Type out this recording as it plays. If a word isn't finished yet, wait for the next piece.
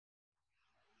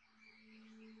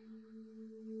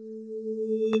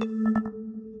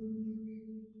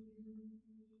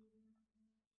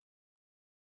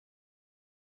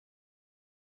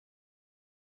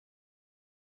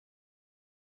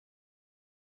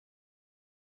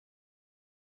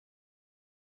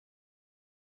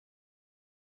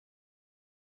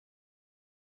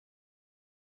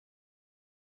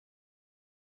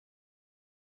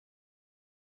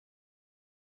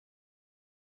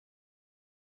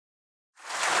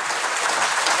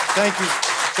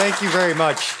Thank you very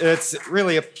much. It's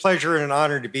really a pleasure and an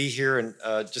honor to be here, and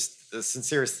just the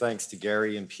sincerest thanks to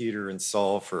Gary and Peter and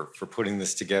Saul for putting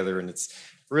this together. And it's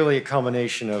really a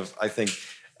combination of, I think,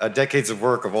 decades of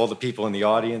work of all the people in the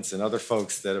audience and other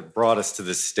folks that have brought us to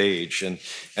this stage. And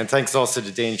thanks also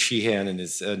to Dane Sheehan and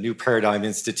his New Paradigm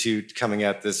Institute coming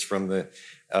at this from the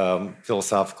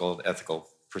philosophical and ethical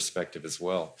perspective as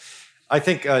well. I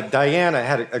think Diana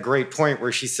had a great point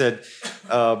where she said,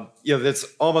 that's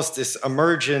almost this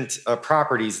emergent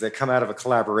properties that come out of a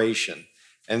collaboration.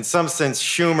 And in some sense,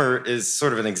 Schumer is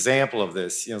sort of an example of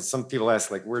this. Some people ask,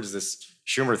 like, where does this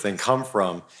Schumer thing come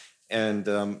from? And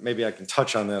maybe I can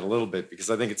touch on that a little bit, because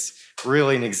I think it's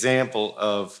really an example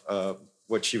of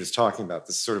what she was talking about,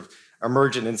 this sort of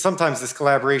emergent. And sometimes this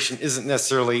collaboration isn't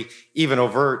necessarily even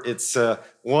overt. It's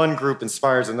one group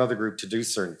inspires another group to do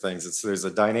certain things. There's a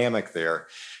dynamic there.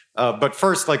 But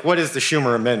first, like, what is the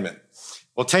Schumer Amendment?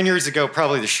 Well, 10 years ago,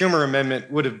 probably the Schumer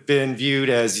Amendment would have been viewed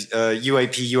as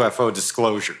UAP UFO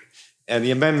disclosure. And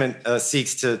the amendment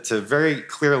seeks to very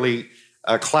clearly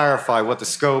clarify what the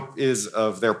scope is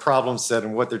of their problem set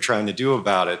and what they're trying to do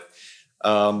about it.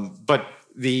 But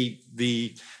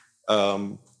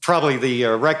probably the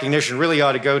recognition really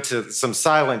ought to go to some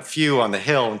silent few on the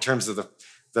Hill in terms of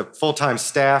the full-time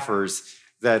staffers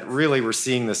that really were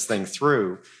seeing this thing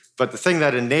through. But the thing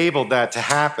that enabled that to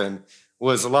happen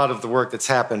was a lot of the work that's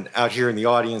happened out here in the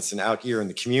audience and out here in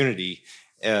the community,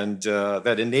 and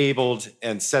that enabled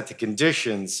and set the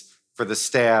conditions for the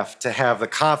staff to have the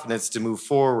confidence to move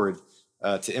forward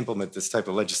to implement this type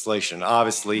of legislation.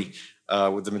 Obviously,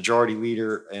 with the majority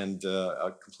leader and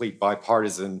a complete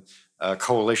bipartisan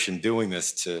coalition doing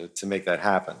this to make that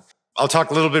happen. I'll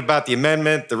talk a little bit about the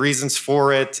amendment, the reasons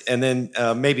for it, and then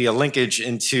maybe a linkage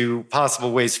into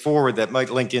possible ways forward that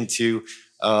might link into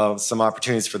some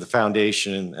opportunities for the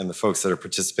foundation and the folks that are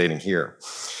participating here.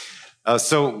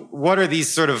 So what are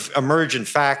these sort of emergent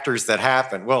factors that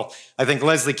happen? Well, I think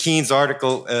Leslie Kean's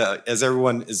article, as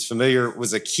everyone is familiar,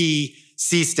 was a key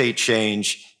sea-state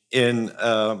change in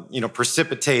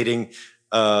precipitating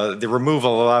the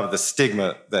removal of a lot of the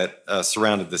stigma that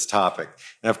surrounded this topic.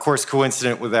 And of course,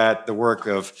 coincident with that, the work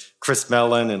of Chris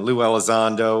Mellon and Lou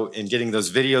Elizondo in getting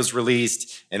those videos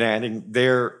released and adding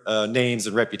their names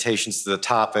and reputations to the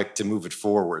topic to move it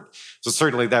forward. So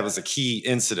certainly that was a key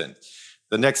incident.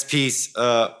 The next piece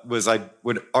was, I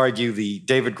would argue, the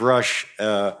David Grush,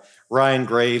 Ryan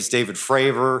Graves, David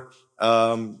Fravor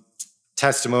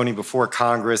testimony before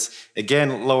Congress,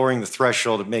 again, lowering the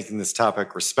threshold of making this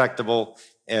topic respectable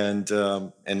and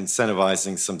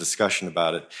incentivizing some discussion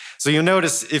about it. So you'll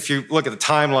notice, if you look at the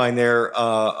timeline there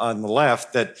on the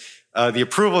left, that the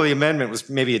approval of the amendment was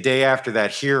maybe a day after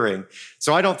that hearing.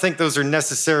 So I don't think those are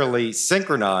necessarily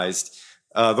synchronized.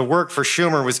 The work for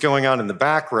Schumer was going on in the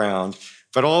background,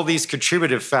 but all these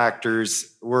contributive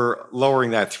factors were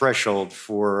lowering that threshold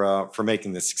for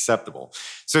making this acceptable.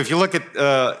 So if you look at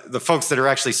the folks that are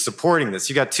actually supporting this,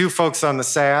 you got two folks on the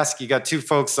SASC, you got two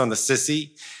folks on the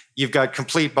SISI, you've got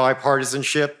complete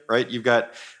bipartisanship, right? You've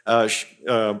got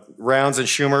Rounds and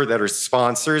Schumer that are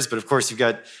sponsors, but of course you've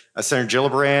got Senator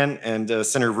Gillibrand and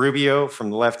Senator Rubio from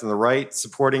the left and the right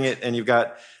supporting it, and you've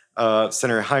got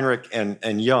Senator Heinrich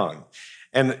and Young.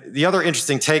 And the other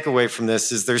interesting takeaway from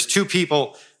this is there's two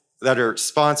people that are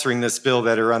sponsoring this bill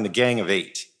that are on the Gang of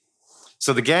Eight.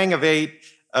 So the Gang of Eight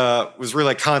was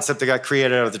really a concept that got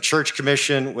created out of the Church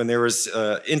Commission when there was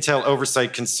Intel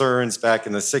oversight concerns back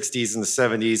in the 60s and the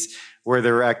 70s, where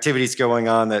there were activities going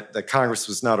on that Congress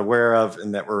was not aware of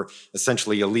and that were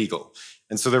essentially illegal.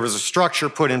 And so there was a structure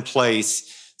put in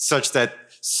place such that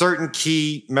certain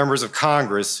key members of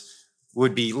Congress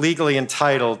would be legally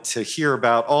entitled to hear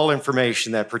about all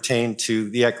information that pertained to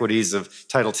the equities of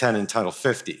Title 10 and Title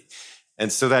 50.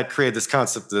 And so that created this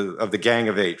concept of the Gang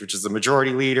of Eight, which is the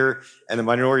majority leader and the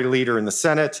minority leader in the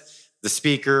Senate, the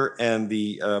speaker and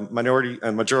the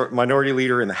minority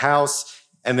leader in the House,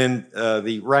 and then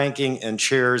the ranking and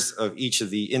chairs of each of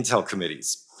the Intel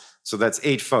committees. So that's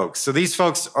 8 folks. So these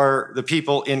folks are the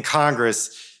people in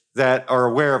Congress that are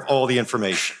aware of all the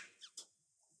information.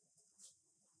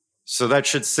 So that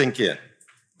should sink in.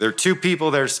 There are 2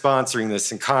 people that are sponsoring this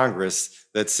in Congress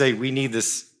that say we need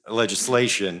this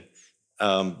legislation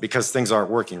because things aren't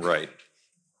working right.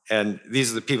 And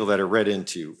these are the people that are read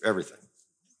into everything.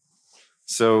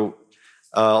 So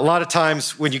a lot of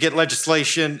times when you get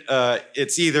legislation,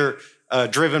 it's either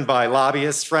driven by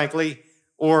lobbyists, frankly,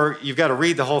 or you've got to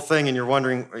read the whole thing and you're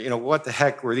wondering, what the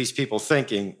heck were these people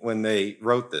thinking when they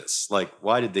wrote this? Like,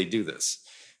 why did they do this?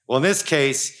 Well, in this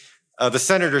case, the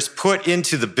senators put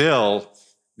into the bill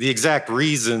the exact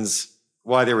reasons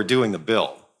why they were doing the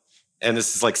bill. And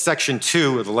this is like section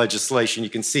 2 of the legislation. You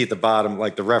can see at the bottom,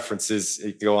 like the references.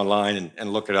 You can go online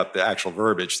and look it up, the actual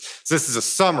verbiage. So this is a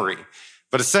summary.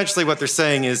 But essentially what they're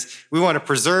saying is we want to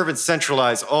preserve and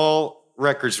centralize all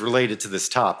records related to this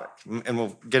topic. And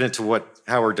we'll get into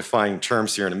how we're defining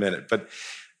terms here in a minute. But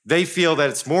they feel that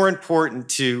it's more important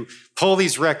to pull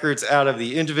these records out of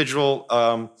the individual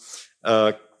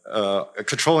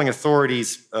controlling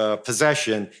authorities'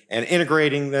 possession and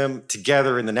integrating them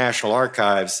together in the National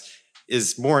Archives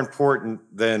is more important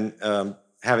than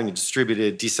having a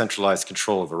distributed, decentralized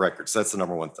control of the records. That's the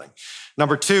number one thing.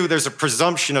 Number two, there's a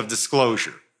presumption of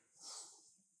disclosure.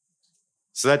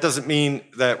 So that doesn't mean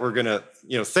that we're going to,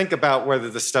 think about whether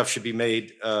the stuff should be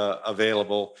made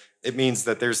available. It means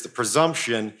that there's the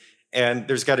presumption, and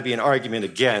there's got to be an argument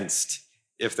against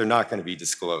if they're not going to be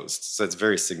disclosed. So it's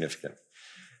very significant.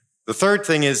 The third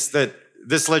thing is that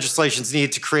this legislation's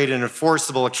needed to create an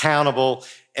enforceable, accountable,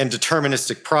 and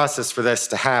deterministic process for this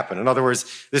to happen. In other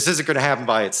words, this isn't going to happen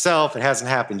by itself. It hasn't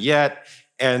happened yet.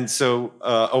 And so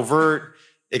overt,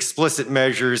 explicit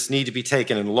measures need to be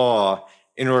taken in law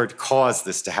in order to cause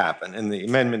this to happen. And the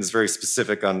amendment is very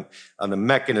specific on the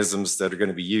mechanisms that are going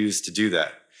to be used to do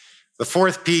that. The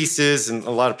fourth piece is, and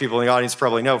a lot of people in the audience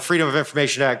probably know, Freedom of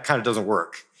Information Act kind of doesn't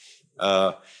work.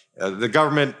 The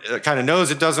government kind of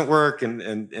knows it doesn't work,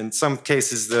 and in some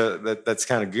cases that's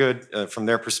kind of good from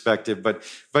their perspective.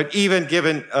 But even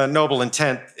given noble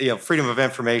intent, freedom of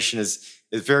information is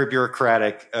very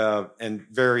bureaucratic and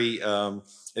very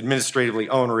administratively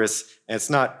onerous, and it's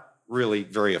not really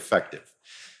very effective.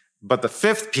 But the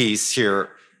fifth piece here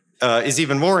is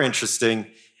even more interesting,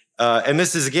 and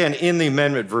this is again in the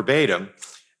amendment verbatim.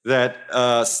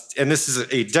 And this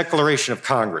is a declaration of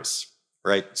Congress.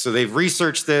 Right, so they've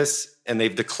researched this and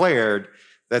they've declared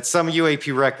that some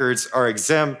UAP records are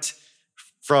exempt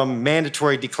from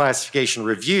mandatory declassification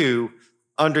review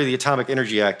under the Atomic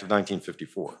Energy Act of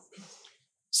 1954.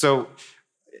 So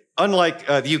unlike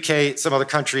the UK, some other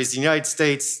countries, the United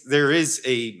States, there is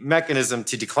a mechanism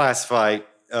to declassify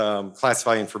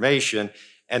classify information,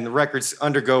 and the records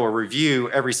undergo a review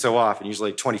every so often,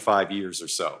 usually 25 years or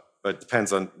so, but it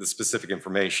depends on the specific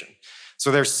information. So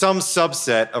there's some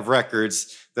subset of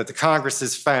records that the Congress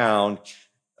has found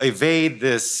evade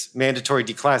this mandatory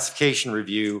declassification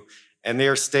review, and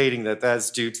they're stating that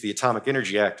that's due to the Atomic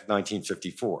Energy Act of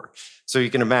 1954. So you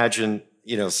can imagine,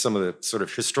 some of the sort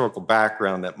of historical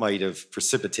background that might have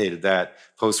precipitated that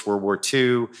post-World War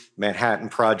II, Manhattan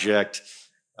Project,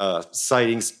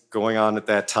 sightings going on at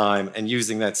that time, and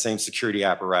using that same security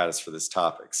apparatus for this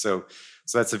topic. So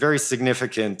that's a very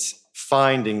significant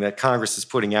finding that Congress is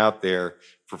putting out there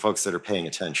for folks that are paying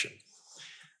attention.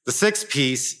 The sixth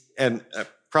piece, and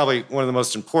probably one of the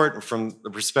most important from the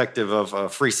perspective of a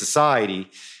free society,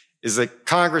 is that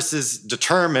Congress is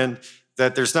determined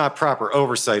that there's not proper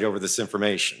oversight over this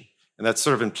information. And that's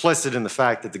sort of implicit in the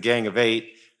fact that the Gang of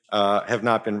Eight have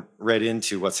not been read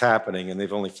into what's happening, and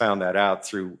they've only found that out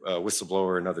through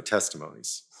whistleblower and other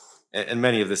testimonies. And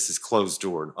many of this is closed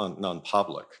door,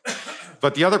 non-public.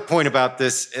 But the other point about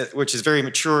this, which is very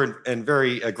mature and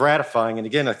very gratifying, and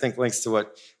again, I think links to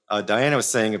what Diana was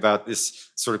saying about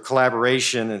this sort of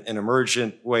collaboration and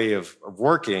emergent way of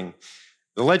working,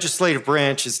 the legislative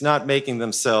branch is not making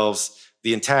themselves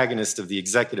the antagonist of the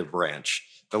executive branch.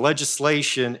 The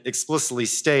legislation explicitly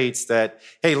states that,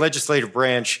 hey, legislative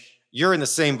branch, you're in the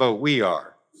same boat we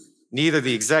are. Neither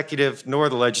the executive nor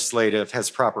the legislative has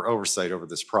proper oversight over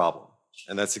this problem,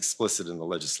 and that's explicit in the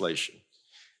legislation.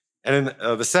 And then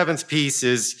the seventh piece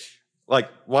is,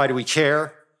 why do we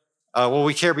care? Well,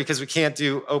 we care because we can't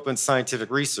do open scientific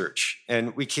research,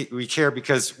 and we care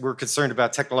because we're concerned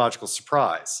about technological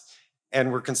surprise,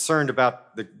 and we're concerned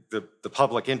about the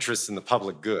public interest and the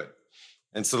public good.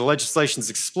 And so the legislation is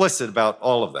explicit about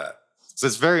all of that. So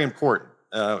it's very important.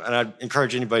 And I'd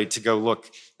encourage anybody to go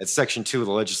look at section 2 of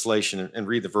the legislation and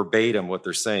read the verbatim what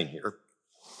they're saying here.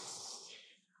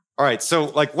 All right, so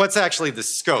what's actually the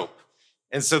scope?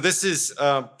 And so this is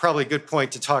probably a good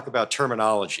point to talk about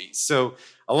terminology. So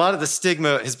a lot of the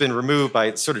stigma has been removed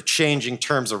by sort of changing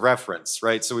terms of reference,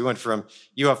 right? So we went from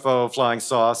UFO, flying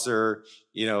saucer,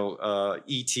 ET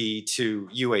to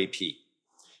UAP.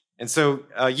 And so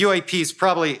UAP is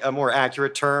probably a more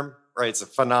accurate term, right? It's a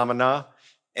phenomena.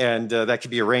 And that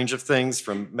could be a range of things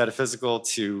from metaphysical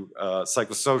to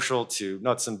psychosocial to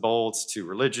nuts and bolts to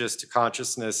religious to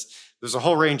consciousness. There's a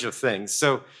whole range of things.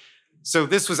 So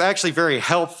this was actually very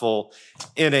helpful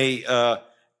in a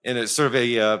sort of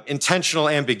a intentional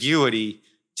ambiguity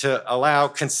to allow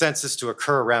consensus to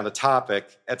occur around the topic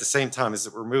at the same time as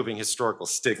removing historical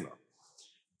stigma.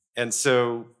 And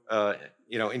so,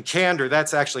 in candor,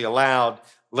 that's actually allowed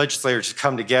legislators to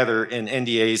come together in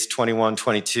NDAs 21,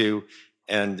 22,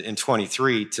 and in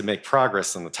 23 to make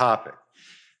progress on the topic.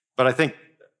 But I think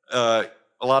a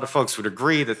lot of folks would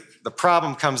agree that the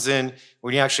problem comes in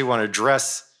when you actually want to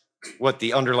address what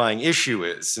the underlying issue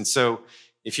is. And so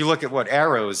if you look at what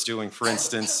Arrow is doing, for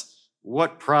instance,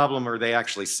 what problem are they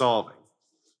actually solving?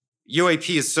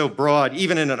 UAP is so broad,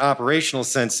 even in an operational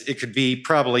sense, it could be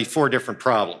probably 4 different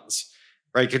problems,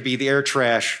 right? It could be the air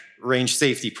trash range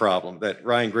safety problem that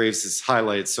Ryan Graves has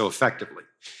highlighted so effectively.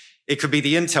 It could be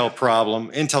the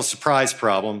Intel surprise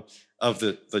problem of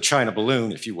the China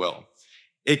balloon, if you will.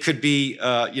 It could be,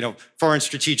 foreign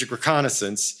strategic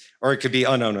reconnaissance, or it could be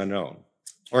unknown,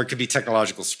 or it could be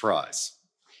technological surprise,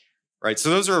 right? So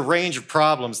those are a range of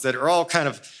problems that are all kind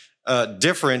of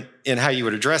different in how you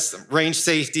would address them. Range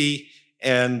safety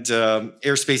and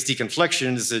airspace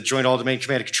deconfliction is a joint all-domain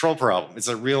command and control problem. It's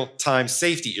a real-time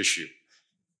safety issue.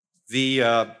 The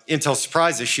Intel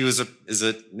surprise issue is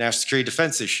a national security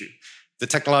defense issue. The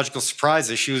technological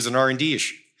surprise issue is an R&D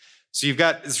issue. So you've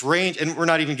got this range, and we're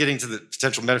not even getting to the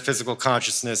potential metaphysical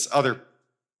consciousness, other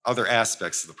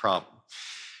aspects of the problem.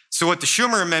 So what the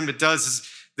Schumer Amendment does is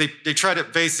they try to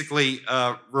basically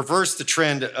reverse the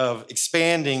trend of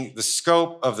expanding the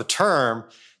scope of the term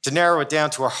to narrow it down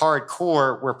to a hard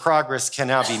core where progress can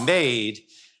now be made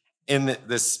in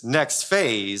this next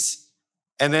phase.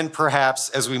 And then perhaps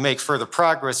as we make further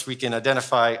progress, we can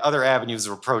identify other avenues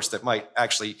of approach that might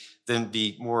actually then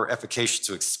be more efficacious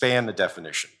to expand the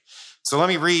definition. So let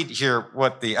me read here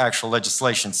what the actual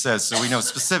legislation says so we know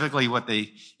specifically what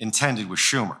they intended with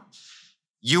Schumer.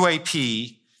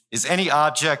 UAP is any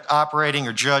object operating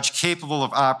or judged capable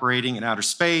of operating in outer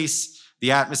space,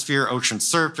 the atmosphere, ocean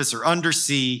surface, or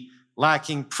undersea,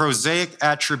 lacking prosaic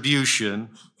attribution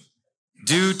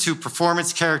due to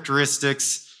performance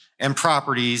characteristics and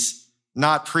properties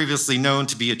not previously known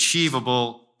to be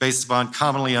achievable based upon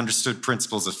commonly understood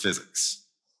principles of physics.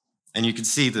 And you can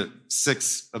see the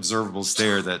 6 observables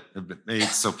there that have been made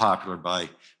so popular by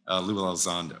Lou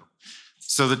Elizondo.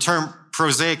 So the term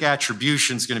prosaic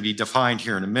attribution is going to be defined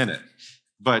here in a minute.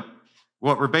 But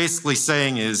what we're basically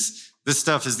saying is this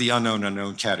stuff is the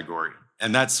unknown category.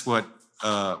 And that's what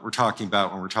we're talking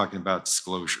about when we're talking about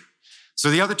disclosure. So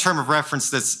the other term of reference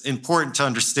that's important to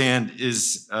understand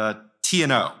is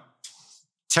TNO,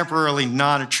 temporarily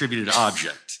non-attributed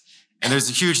object. And there's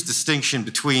a huge distinction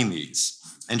between these.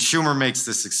 And Schumer makes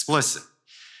this explicit.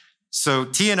 So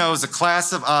TNO is a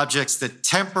class of objects that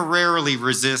temporarily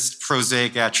resist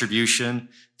prosaic attribution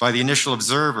by the initial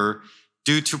observer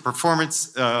due to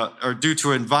performance or due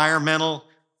to environmental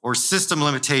or system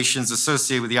limitations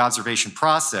associated with the observation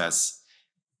process,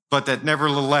 but that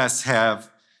nevertheless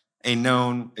have a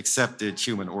known accepted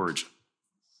human origin.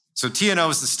 So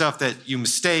TNO is the stuff that you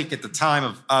mistake at the time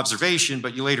of observation,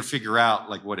 but you later figure out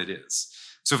like what it is.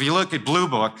 So if you look at Blue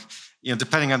Book,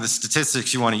 depending on the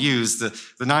statistics you want to use, the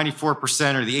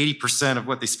 94% or the 80% of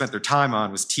what they spent their time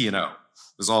on was TNO. It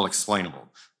was all explainable.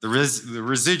 The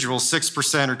residual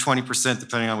 6% or 20%,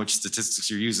 depending on which statistics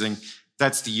you're using,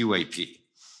 that's the UAP.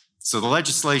 So the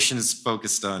legislation is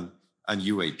focused on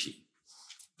UAP.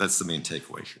 That's the main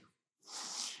takeaway here.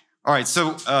 All right,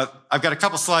 so I've got a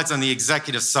couple slides on the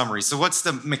executive summary. So what's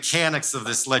the mechanics of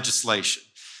this legislation?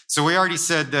 So we already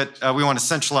said that we want to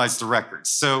centralize the records.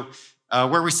 So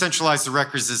where we centralize the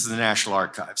records is in the National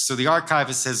Archives. So the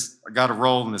archivist has got a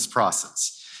role in this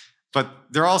process. But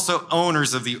they're also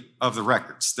owners of the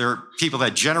records. There are people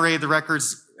that generated the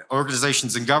records,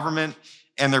 organizations in government,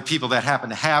 and there are people that happen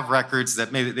to have records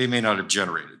that they may not have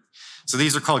generated. So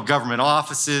these are called government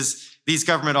offices. These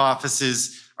government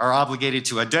offices are obligated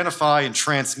to identify and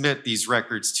transmit these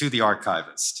records to the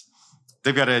archivist.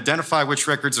 They've got to identify which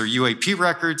records are UAP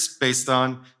records based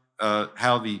on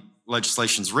how the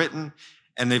legislation's written,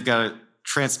 and they've got to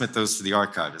transmit those to the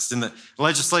archivist. And the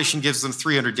legislation gives them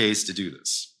 300 days to do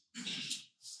this.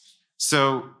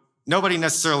 So nobody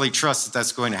necessarily trusts that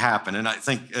that's going to happen. And I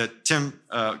think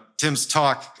Tim's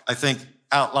talk, I think,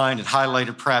 outlined and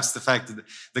highlighted perhaps the fact that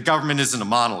the government isn't a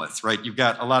monolith, right? You've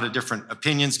got a lot of different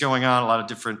opinions going on, a lot of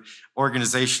different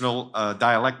organizational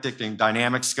dialectic and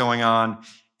dynamics going on,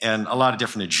 and a lot of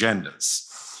different agendas.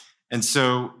 And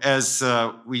so, as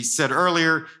we said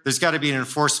earlier, there's got to be an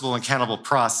enforceable and accountable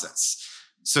process.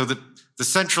 So the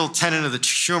central tenet of the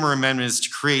Schumer Amendment is to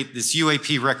create this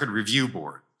UAP record review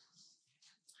board.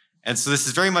 And so this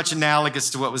is very much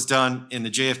analogous to what was done in the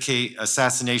JFK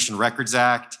Assassination Records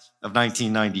Act of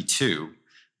 1992,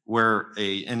 where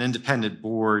an independent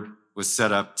board was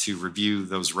set up to review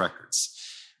those records.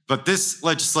 But this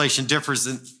legislation differs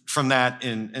from that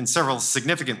in several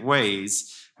significant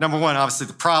ways. Number one, obviously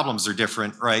the problems are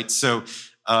different, right? So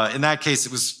in that case,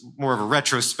 it was more of a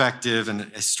retrospective and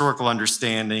historical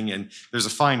understanding, and there's a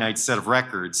finite set of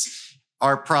records.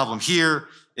 Our problem here,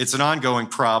 it's an ongoing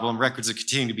problem. Records are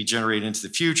continuing to be generated into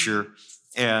the future,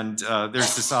 and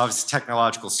there's this obvious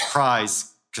technological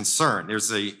surprise concern.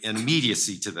 There's an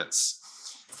immediacy to this.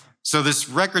 So this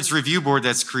records review board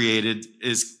that's created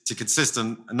is to consist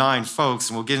of 9 folks,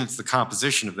 and we'll get into the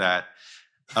composition of that.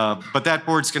 But that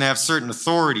board's going to have certain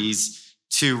authorities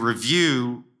to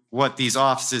review what these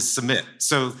offices submit.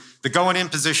 So the going-in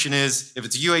position is, if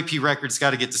it's a UAP record, it's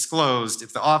got to get disclosed.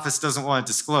 If the office doesn't want it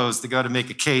disclosed, they got to make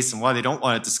a case on why they don't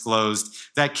want it disclosed.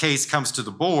 That case comes to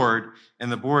the board,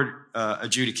 and the board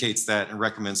adjudicates that and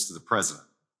recommends to the president.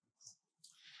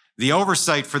 The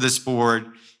oversight for this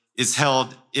board is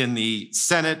held in the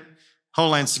Senate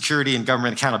Homeland Security and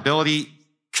Government Accountability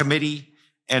Committee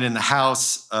and in the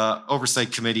House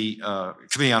Oversight Committee,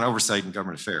 Committee on Oversight and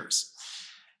Government Affairs.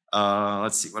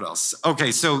 Let's see, what else?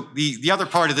 Okay, so the other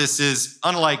part of this is,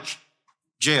 unlike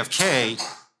JFK,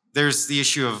 there's the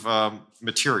issue of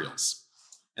materials.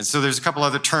 And so there's a couple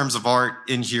other terms of art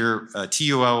in here,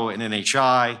 TUO and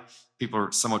NHI. People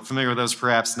are somewhat familiar with those,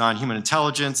 perhaps. Non-human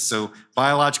intelligence, so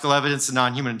biological evidence of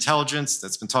non-human intelligence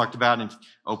that's been talked about in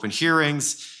open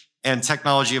hearings, and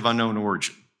technology of unknown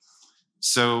origin.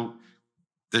 So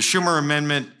the Schumer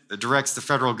Amendment directs the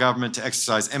federal government to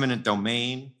exercise eminent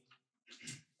domain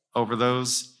over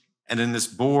those, and then this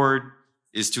board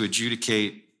is to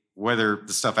adjudicate whether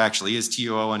the stuff actually is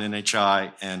TUO and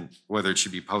NHI and whether it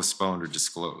should be postponed or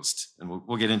disclosed. And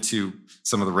we'll get into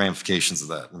some of the ramifications of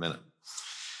that in a minute.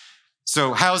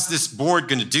 So how's this board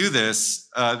going to do this?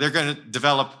 They're going to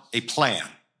develop a plan.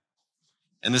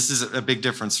 And this is a big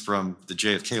difference from the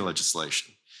JFK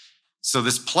legislation. So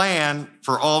this plan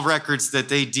for all records that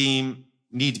they deem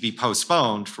need to be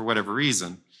postponed for whatever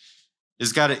reason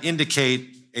has got to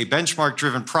indicate a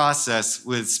benchmark-driven process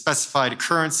with specified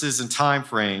occurrences and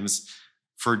timeframes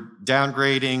for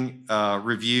downgrading,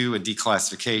 review, and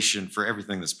declassification for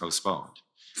everything that's postponed.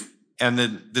 And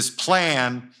then this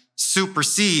plan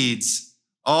supersedes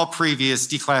all previous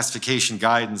declassification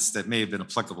guidance that may have been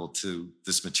applicable to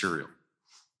this material.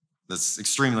 That's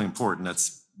extremely important.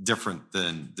 That's different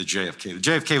than the JFK.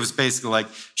 The JFK was basically like,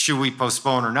 should we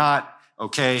postpone or not?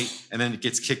 Okay, and then it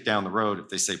gets kicked down the road if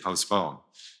they say postpone.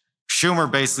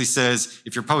 Schumer basically says,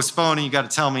 if you're postponing, you got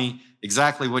to tell me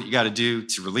exactly what you got to do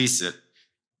to release it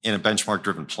in a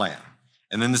benchmark-driven plan.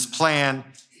 And then this plan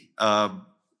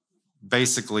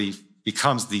basically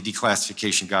becomes the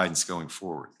declassification guidance going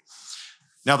forward.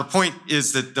 Now, the point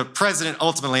is that the president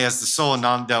ultimately has the sole and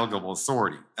non-delegable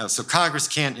authority. So Congress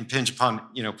can't impinge upon,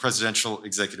 presidential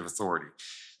executive authority.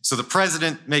 So the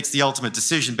president makes the ultimate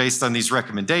decision based on these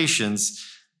recommendations,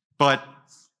 but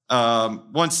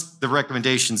once the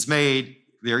recommendation's made,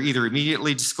 they're either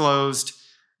immediately disclosed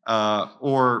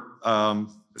or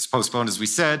it's postponed, as we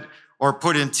said, or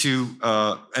put into,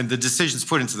 and the decision's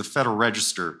put into the Federal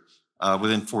Register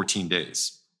within 14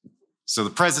 days. So the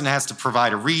president has to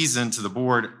provide a reason to the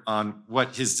board on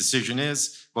what his decision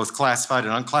is, both classified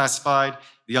and unclassified.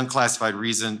 The unclassified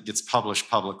reason gets published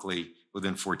publicly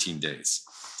within 14 days.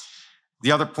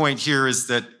 The other point here is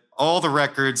that all the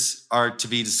records are to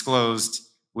be disclosed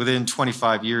within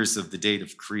 25 years of the date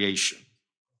of creation,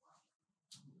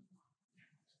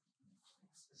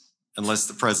 unless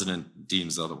the president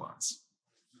deems otherwise.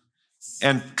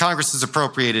 And Congress has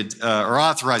appropriated or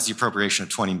authorized the appropriation of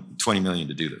 $20 million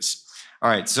to do this. All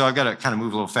right, so I've got to kind of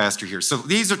move a little faster here. So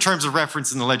these are terms of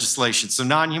reference in the legislation. So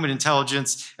non-human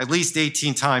intelligence, at least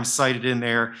 18 times cited in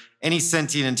there. Any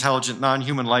sentient, intelligent,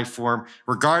 non-human life form,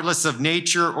 regardless of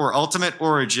nature or ultimate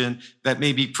origin, that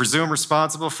may be presumed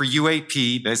responsible for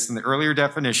UAP, based on the earlier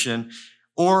definition,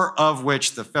 or of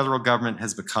which the federal government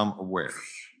has become aware.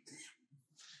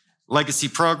 Legacy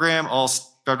program, all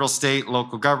federal, state,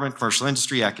 local government, commercial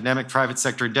industry, academic, private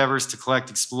sector endeavors to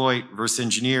collect, exploit, reverse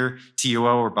engineer,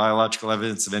 TUO, or biological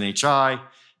evidence of NHI.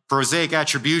 Prosaic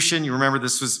attribution, you remember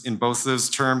this was in both of those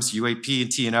terms, UAP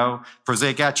and TNO.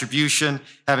 Prosaic attribution,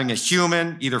 having a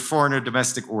human, either foreign or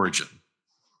domestic origin.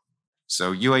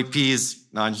 So UAP is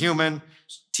non-human,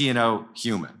 TNO,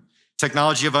 human.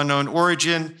 Technology of unknown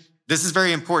origin, this is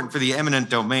very important for the eminent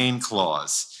domain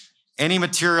clause. Any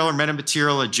material or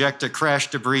metamaterial, ejecta,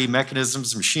 crash debris,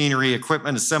 mechanisms, machinery,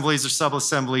 equipment, assemblies or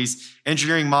sub-assemblies,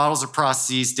 engineering models or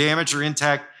processes, damaged or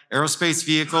intact aerospace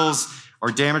vehicles,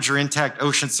 or damaged or intact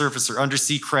ocean surface or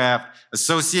undersea craft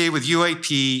associated with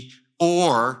UAP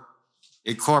or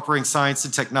incorporating science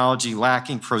and technology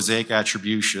lacking prosaic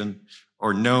attribution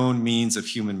or known means of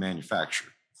human manufacture.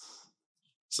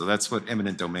 So that's what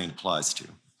eminent domain applies to.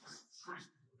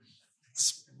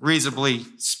 It's reasonably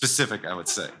specific, I would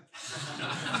say.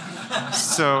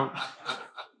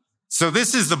 So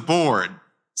this is the board.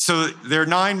 So there are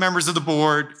 9 members of the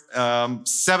board.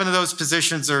 7 of those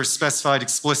positions are specified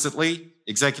explicitly: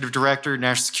 executive director,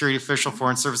 national security official,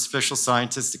 foreign service official,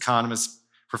 scientist, economist,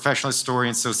 professional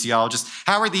historian, sociologist.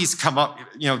 How are these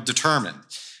determined?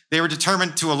 They were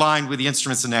determined to align with the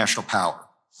instruments of national power.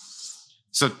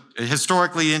 So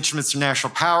historically, the instruments of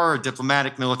national power are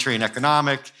diplomatic, military, and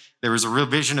economic. There was a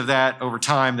revision of that over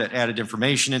time that added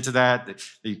information into that.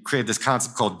 They created this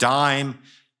concept called dime.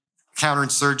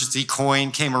 Counterinsurgency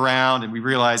coin came around, and we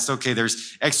realized, okay,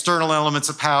 there's external elements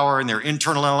of power and there are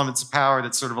internal elements of power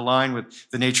that sort of align with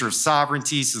the nature of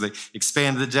sovereignty. So they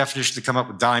expanded the definition to come up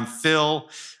with dime fill,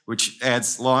 which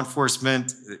adds law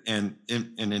enforcement and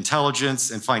intelligence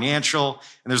and financial.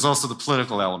 And there's also the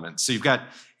political element. So you've got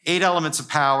 8 elements of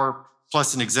power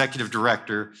plus an executive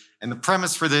director. And the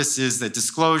premise for this is that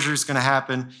disclosure is going to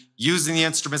happen using the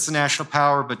instruments of national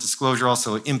power, but disclosure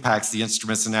also impacts the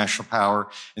instruments of national power.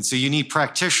 And so you need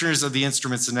practitioners of the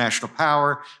instruments of national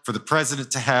power for the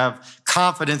president to have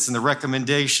confidence in the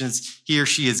recommendations he or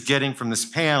she is getting from this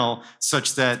panel,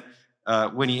 such that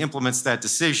when he implements that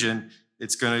decision,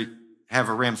 it's going to have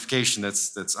a ramification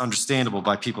that's understandable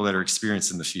by people that are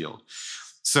experienced in the field.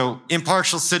 So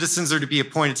impartial citizens are to be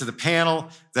appointed to the panel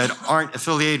that aren't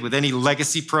affiliated with any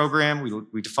legacy program.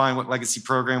 We defined what legacy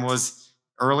program was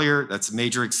earlier. That's a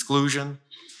major exclusion.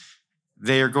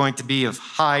 They are going to be of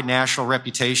high national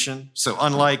reputation. So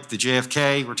unlike the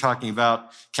JFK, we're talking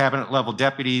about cabinet level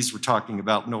deputies. We're talking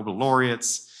about Nobel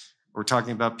laureates. We're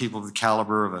talking about people of the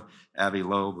caliber of a Avi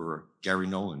Loeb or a Gary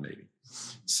Nolan, maybe.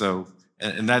 So,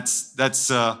 and that's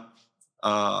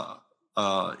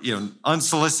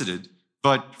unsolicited.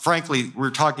 But frankly,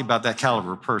 we're talking about that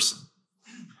caliber of person.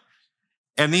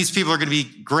 And these people are going to be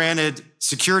granted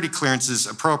security clearances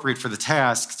appropriate for the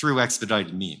task through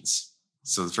expedited means.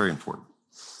 So it's very important.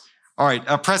 All right,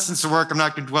 precedence of work. I'm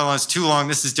not going to dwell on this too long.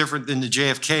 This is different than the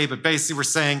JFK, but basically we're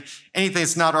saying anything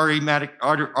that's not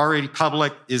already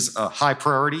public is a high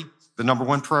priority, the number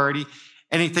 1 priority.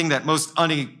 Anything that most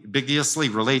unambiguously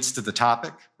relates to the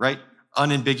topic, right?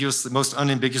 Most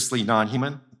unambiguously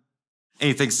non-human.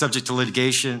 Anything subject to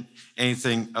litigation,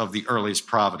 anything of the earliest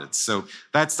providence. So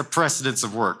that's the precedence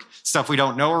of work. Stuff we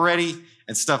don't know already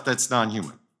and stuff that's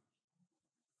non-human.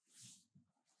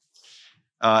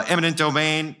 Eminent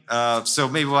domain. So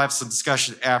maybe we'll have some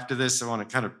discussion after this. I want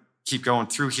to kind of keep going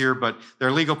through here, but there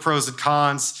are legal pros and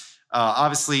cons.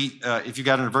 Obviously, if you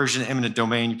got an aversion to eminent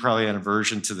domain, you probably had an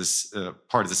aversion to this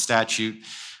part of the statute.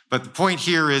 But the point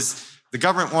here is the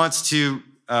government wants to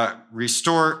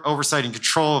restore oversight and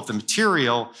control of the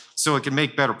material so it can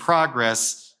make better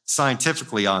progress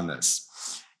scientifically on this.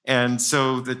 And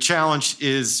so the challenge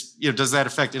is, does that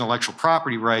affect intellectual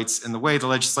property rights? And the way the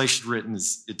legislation is written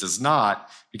is it does not,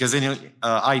 because any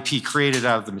IP created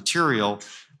out of the material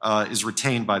is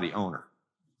retained by the owner.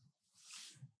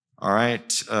 All right,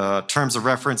 terms of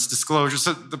reference, disclosure.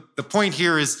 So the point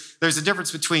here is there's a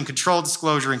difference between controlled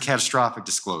disclosure and catastrophic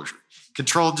disclosure.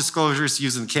 Controlled disclosure is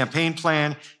using the campaign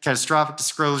plan. Catastrophic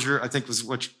disclosure, I think, was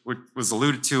what was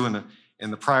alluded to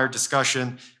in the prior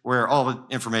discussion, where all the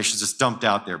information is just dumped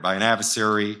out there by an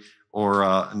adversary or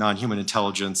non-human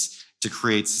intelligence to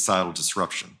create societal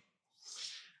disruption.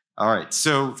 All right,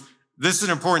 so this is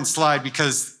an important slide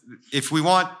because if we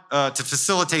want to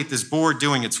facilitate this board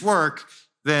doing its work,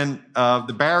 then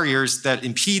the barriers that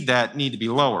impede that need to be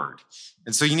lowered.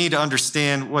 And so you need to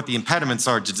understand what the impediments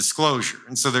are to disclosure.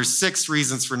 And so there's 6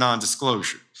 reasons for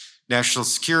non-disclosure: national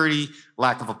security,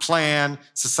 lack of a plan,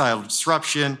 societal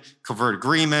disruption, covert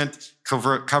agreement,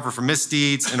 cover for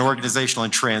misdeeds, and organizational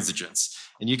intransigence.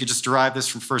 And you could just derive this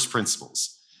from first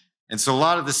principles. And so a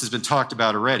lot of this has been talked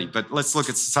about already, but let's look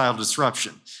at societal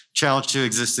disruption. Challenge to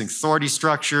existing authority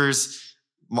structures,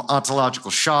 ontological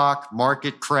shock,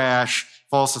 market crash,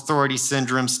 false authority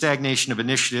syndrome, stagnation of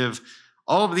initiative.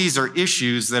 All of these are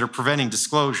issues that are preventing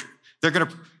disclosure. They're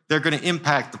going to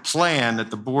impact the plan that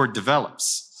the board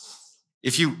develops.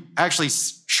 If you actually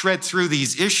shred through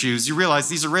these issues, you realize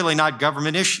these are really not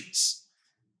government issues.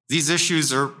 These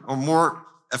issues are more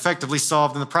effectively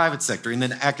solved in the private sector, in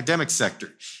the academic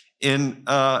sector, in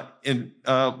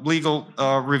legal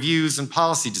reviews and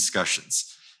policy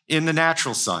discussions, in the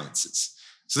natural sciences.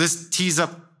 So this tees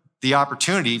up the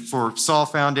opportunity for Saul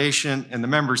Foundation and the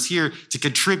members here to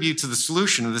contribute to the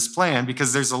solution of this plan,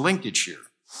 because there's a linkage here.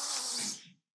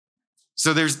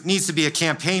 So there needs to be a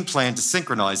campaign plan to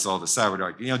synchronize all this, I would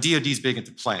argue. DOD is big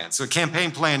into plans. So a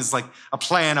campaign plan is like a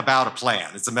plan about a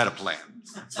plan. It's a meta plan,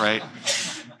 right?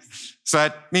 So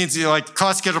that means, like,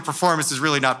 cost schedule performance is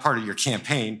really not part of your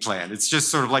campaign plan. It's just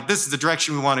sort of like, this is the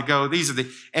direction we want to go. These are the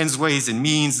ends, ways, and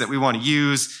means that we want to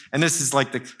use. And this is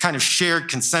like the kind of shared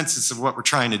consensus of what we're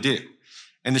trying to do.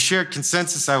 And the shared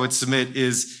consensus I would submit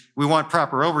is we want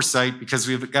proper oversight because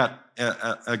we've got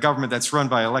a government that's run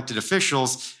by elected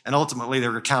officials, and ultimately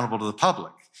they're accountable to the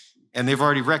public. And they've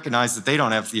already recognized that they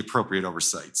don't have the appropriate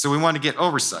oversight. So we want to get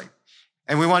oversight.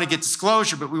 And we want to get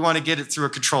disclosure, but we want to get it through a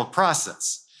controlled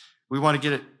process. We want to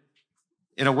get it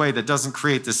in a way that doesn't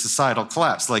create this societal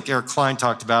collapse, like Eric Klein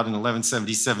talked about in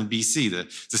 1177 BC,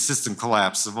 the system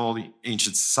collapse of all the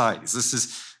ancient societies. This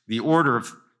is the order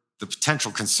of the potential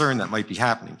concern that might be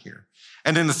happening here.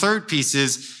 And then the third piece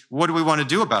is, what do we want to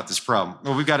do about this problem?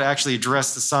 Well, we've got to actually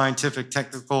address the scientific,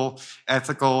 technical,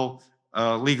 ethical,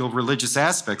 legal, religious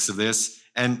aspects of this,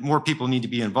 and more people need to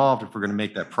be involved if we're going to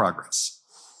make that progress.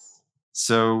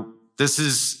 So this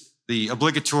is the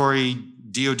obligatory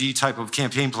DOD type of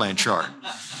campaign plan chart.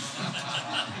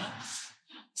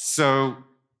 So,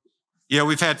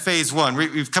 we've had phase one.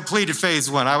 We've completed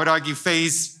phase one. I would argue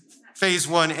phase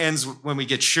one ends when we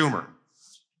get Schumer.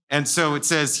 And so it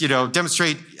says,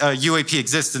 demonstrate UAP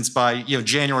existence by,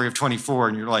 January of 24.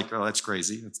 And you're like, oh, that's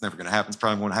crazy. That's never going to happen. It's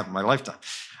probably won't happen in my lifetime.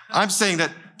 I'm saying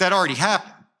that already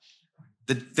happened.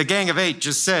 The Gang of Eight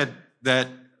just said that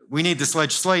we need this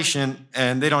legislation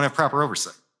and they don't have proper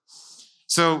oversight.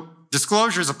 So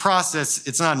disclosure is a process,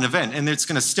 it's not an event, and it's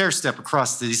going to stair-step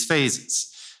across these phases.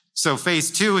 So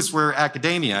phase two is where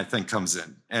academia, I think, comes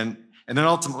in, and then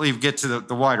ultimately we get to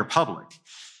the wider public.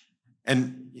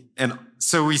 And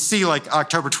so we see like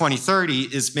October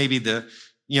 2030 is maybe the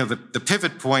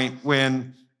pivot point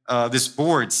when this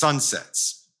board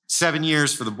sunsets. 7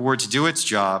 years for the board to do its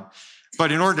job,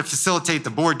 but in order to facilitate the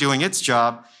board doing its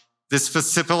job, this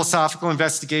philosophical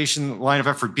investigation, line of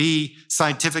effort B,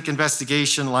 scientific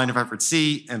investigation, line of effort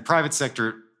C, and private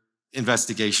sector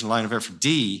investigation, line of effort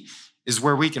D, is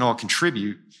where we can all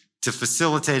contribute to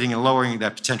facilitating and lowering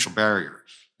that potential barrier.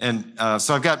 And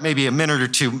so I've got maybe a minute or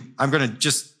two. I'm going to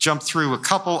just jump through a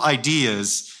couple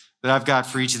ideas that I've got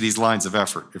for each of these lines of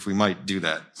effort, if we might do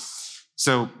that.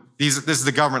 So this is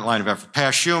the government line of effort.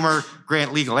 Pass Schumer,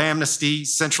 grant legal amnesty,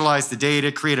 centralize the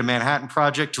data, create a Manhattan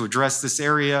Project to address this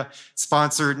area,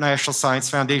 sponsor National Science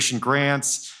Foundation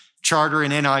grants, charter an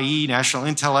NIE, National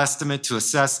Intel Estimate, to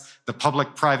assess the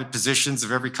public-private positions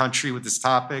of every country with this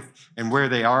topic and where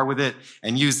they are with it,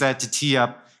 and use that to tee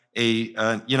up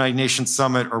a United Nations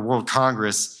Summit or World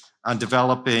Congress on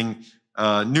developing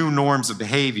new norms of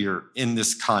behavior in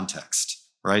this context,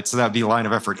 right? So that would be line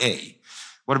of effort A.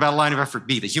 What about line of effort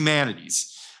B, the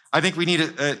humanities? I think we need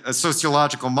a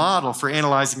sociological model for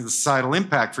analyzing the societal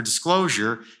impact for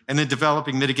disclosure and then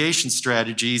developing mitigation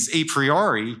strategies a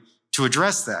priori to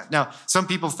address that. Now, some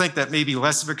people think that may be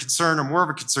less of a concern or more of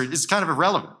a concern. It's kind of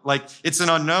irrelevant. Like, it's an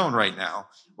unknown right now.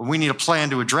 But we need a plan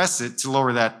to address it to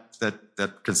lower that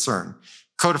concern.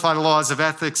 Codify the laws of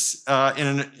ethics in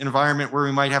an environment where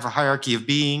we might have a hierarchy of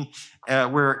being,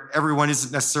 where everyone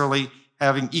isn't necessarily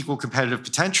having equal competitive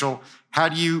potential.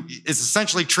 It's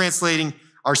essentially translating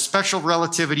our special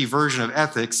relativity version of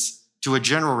ethics to a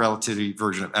general relativity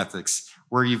version of ethics,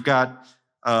 where you've got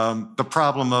the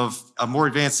problem of a more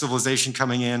advanced civilization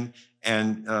coming in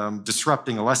and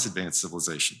disrupting a less advanced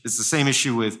civilization. It's the same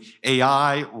issue with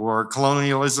AI or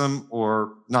colonialism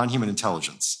or non-human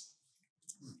intelligence.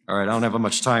 All right, I don't have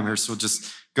much time here, so we'll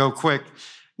just go quick.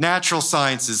 Natural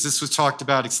sciences, this was talked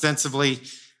about extensively.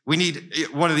 We need,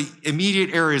 one of the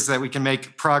immediate areas that we can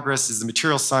make progress is the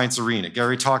material science arena.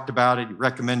 Gary talked about it, he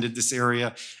recommended this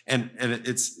area, and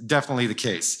it's definitely the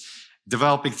case.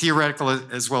 Developing theoretical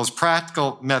as well as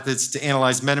practical methods to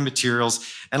analyze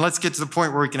metamaterials. And let's get to the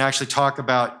point where we can actually talk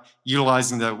about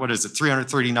utilizing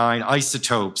 339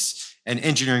 isotopes and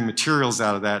engineering materials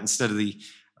out of that instead of the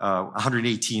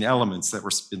 118 elements that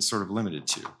we've been sort of limited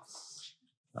to.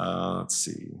 Let's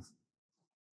see.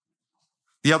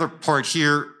 The other part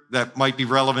here that might be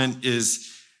relevant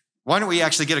is, why don't we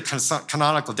actually get a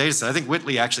canonical data set? I think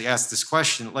Whitley actually asked this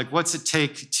question, like, what's it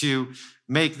take to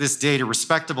make this data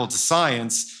respectable to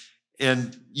science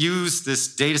and use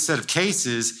this data set of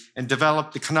cases and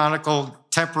develop the canonical,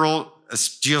 temporal,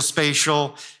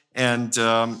 geospatial, and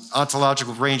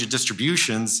ontological range of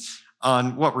distributions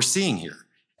on what we're seeing here.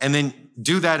 And then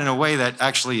do that in a way that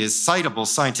actually is citable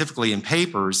scientifically in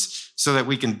papers so that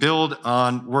we can build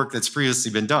on work that's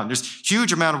previously been done. There's a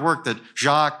huge amount of work that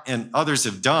Jacques and others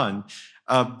have done,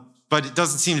 but it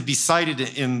doesn't seem to be cited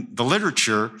in the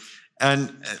literature,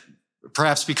 and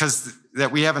perhaps because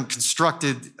that we haven't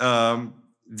constructed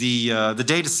the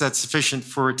data set sufficient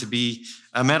for it to be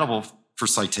amenable for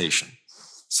citation.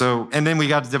 So, and then we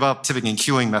got to develop tipping and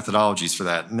queuing methodologies for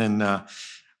that. And then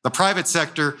the private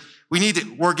sector, we need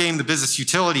to war game the business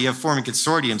utility of forming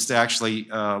consortiums to actually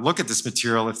look at this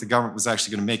material if the government was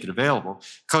actually going to make it available,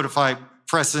 codify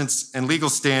precedents and legal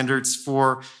standards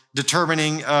for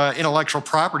determining intellectual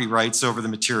property rights over the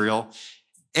material,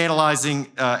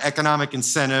 analyzing economic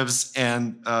incentives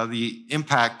and the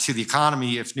impact to the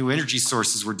economy if new energy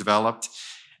sources were developed,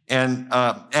 and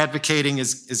advocating,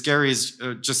 as Gary has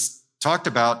just talked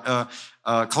about,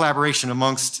 collaboration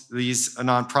amongst these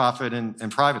nonprofit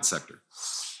and private sector.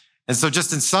 And so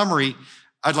just in summary,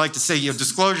 I'd like to say,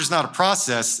 disclosure is not a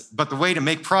process, but the way to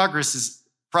make progress is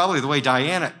probably the way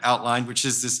Diana outlined, which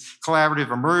is this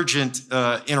collaborative, emergent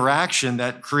interaction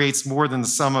that creates more than the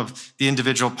sum of the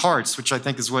individual parts, which I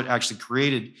think is what actually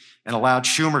created and allowed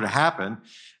Schumer to happen.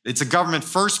 It's a government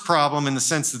first problem in the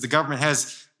sense that the government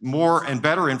has more and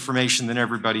better information than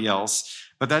everybody else,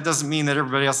 but that doesn't mean that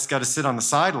everybody else has got to sit on the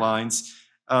sidelines.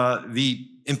 The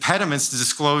impediments to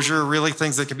disclosure are really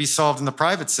things that can be solved in the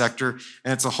private sector,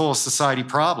 and it's a whole society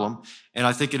problem. And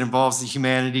I think it involves the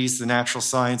humanities, the natural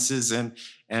sciences, and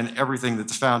everything that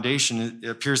the foundation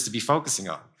appears to be focusing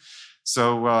on.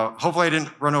 So hopefully I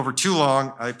didn't run over too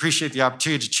long. I appreciate the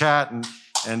opportunity to chat and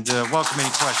welcome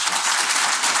any questions.